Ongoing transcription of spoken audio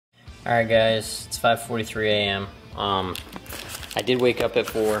Alright guys, it's 5:43 a.m. I did wake up at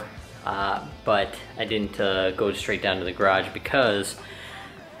 4, but I didn't go straight down to the garage because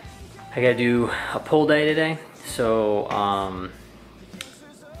I gotta do a pull day today. So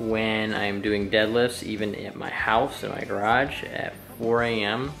when I'm doing deadlifts, even at my house, in my garage, at 4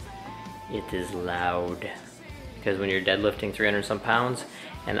 a.m., it is loud. Because when you're deadlifting 300 some pounds,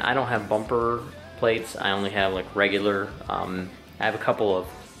 and I don't have bumper plates, I only have like regular, I have a couple of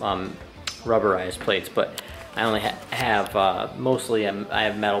rubberized plates, but I only have mostly I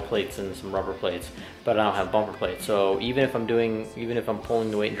have metal plates and some rubber plates, but I don't have bumper plates. So even if I'm pulling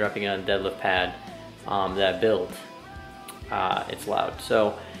the weight and dropping it on a deadlift pad that I built, it's loud.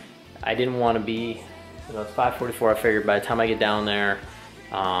 So I didn't want to be, it's 5:44. I figured by the time I get down there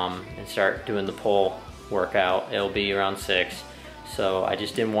and start doing the pull workout, it'll be around 6. So I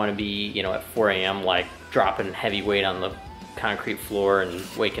just didn't want to be, at 4 a.m. like dropping heavy weight on the concrete floor and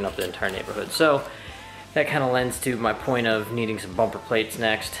waking up the entire neighborhood. So that kind of lends to my point of needing some bumper plates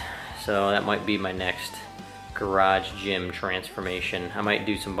next. So that might be my next garage gym transformation. I might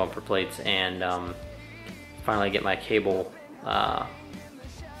do some bumper plates and finally get my cable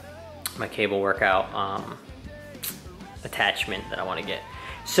workout attachment that I want to get.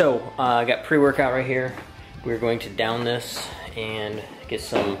 So I got pre-workout right here. We're going to down this and get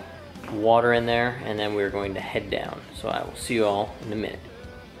some water in there, and then we're going to head down. So I will see you all in a minute.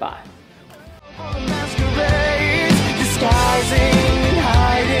 Bye.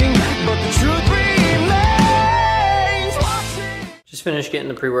 Just finished getting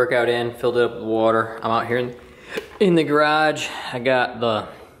the pre-workout in, filled it up with water. I'm out here in the garage. I got the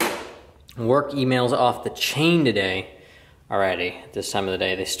work emails off the chain today already at this time of the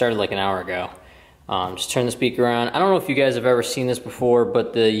day. They started like an hour ago. Just turn the speaker on. I don't know if you guys have ever seen this before,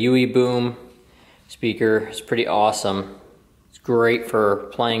 but the UE Boom speaker is pretty awesome. It's great for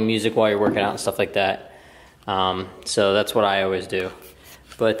playing music while you're working out and stuff like that. So that's what I always do.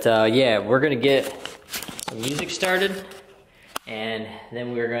 But yeah, we're gonna get some music started, and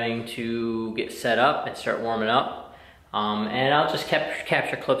then we're going to get set up and start warming up. And I'll just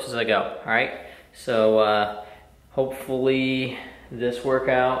capture clips as I go, all right? So hopefully this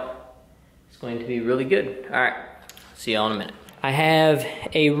workout is going to be really good. All right, see y'all in a minute. I have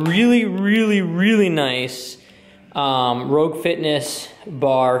a really nice Rogue Fitness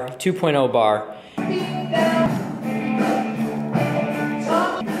bar, 2.0 bar.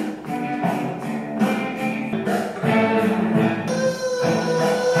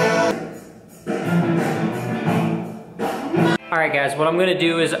 Alright guys, what I'm going to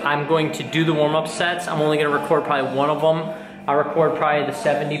do is I'm going to do the warm-up sets. I'm only going to record probably one of them. I'll record probably the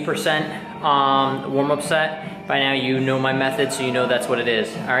 70% warm-up set. By now you know my method, so you know that's what it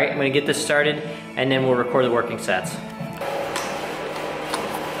is. Alright, I'm going to get this started, and then we'll record the working sets.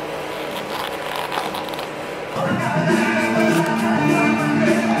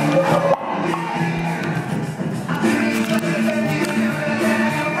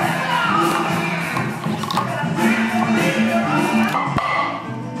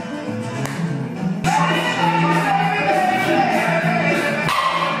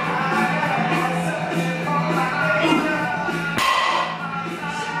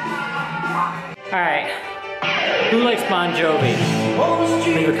 Alright, who likes Bon Jovi?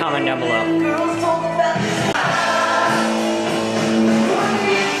 Leave a comment down below.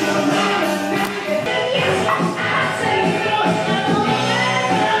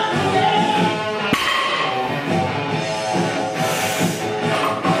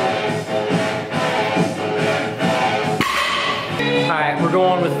 Alright, we're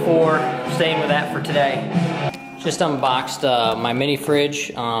going with 4, staying with that for today. Just unboxed my mini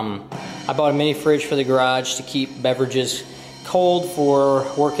fridge. I bought a mini fridge for the garage to keep beverages cold for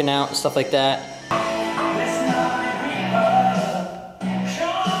working out and stuff like that.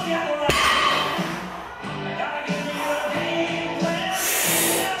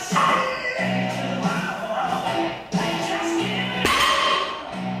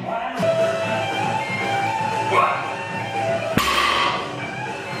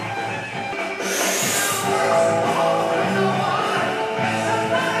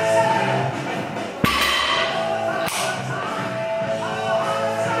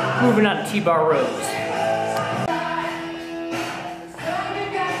 Moving on to T-Bar Rows.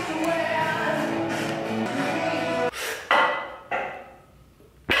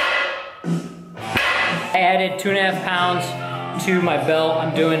 I added 2.5 pounds to my belt.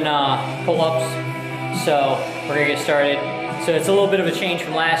 I'm doing pull-ups, so we're gonna get started. So it's a little bit of a change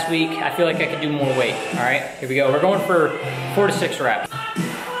from last week. I feel like I could do more weight. All right, here we go. We're going for 4 to 6 reps.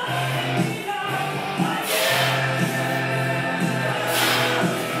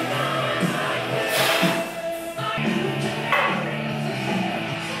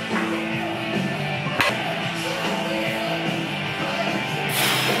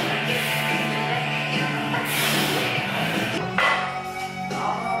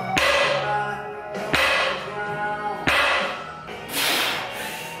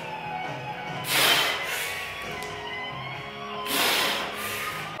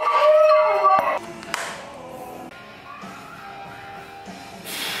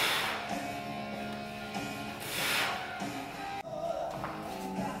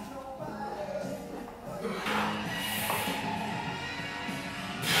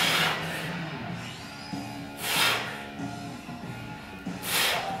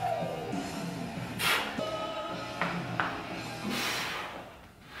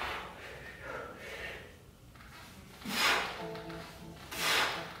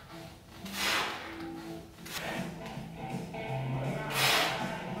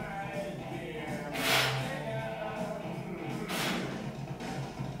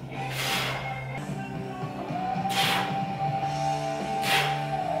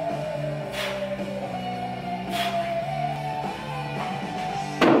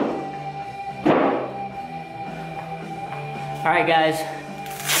 All right, guys,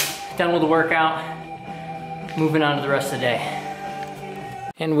 done with the workout. Moving on to the rest of the day.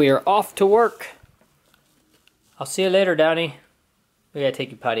 And we are off to work. I'll see you later, Downey. We gotta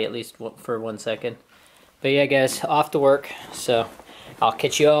take you potty at least for 1 second. But yeah, guys, off to work. So I'll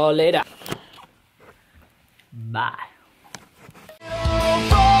catch you all later. Bye.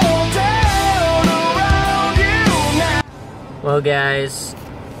 Well, guys,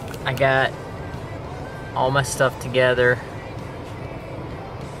 I got all my stuff together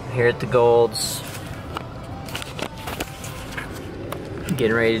here at the Golds.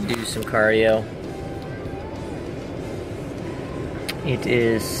 Getting ready to do some cardio. It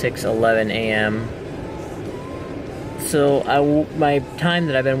is 6:11 a.m. So my time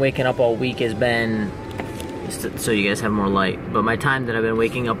that I've been waking up all week has been, so you guys have more light, but my time that I've been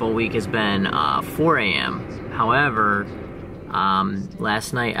waking up all week has been 4 a.m. However,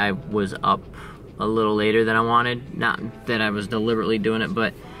 last night I was up a little later than I wanted. Not that I was deliberately doing it,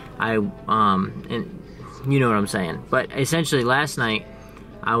 but and you know what I'm saying. But essentially last night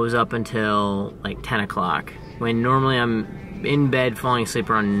I was up until like 10 o'clock, when normally I'm in bed falling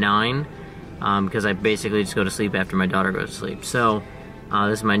asleep around 9, because I basically just go to sleep after my daughter goes to sleep. So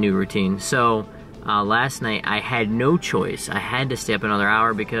this is my new routine. So last night I had no choice. I had to stay up another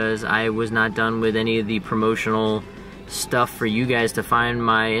hour because I was not done with any of the promotional stuff for you guys to find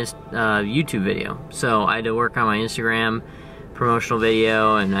my YouTube video. So I had to work on my Instagram promotional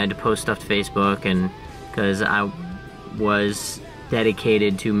video, and I had to post stuff to Facebook, and because I was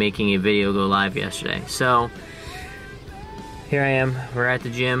dedicated to making a video go live yesterday. So here I am, we're at the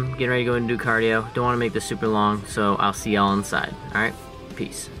gym, getting ready to go and do cardio. Don't want to make this super long, so I'll see y'all inside. Alright,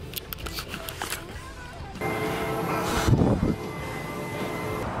 peace.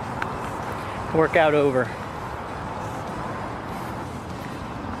 Workout over.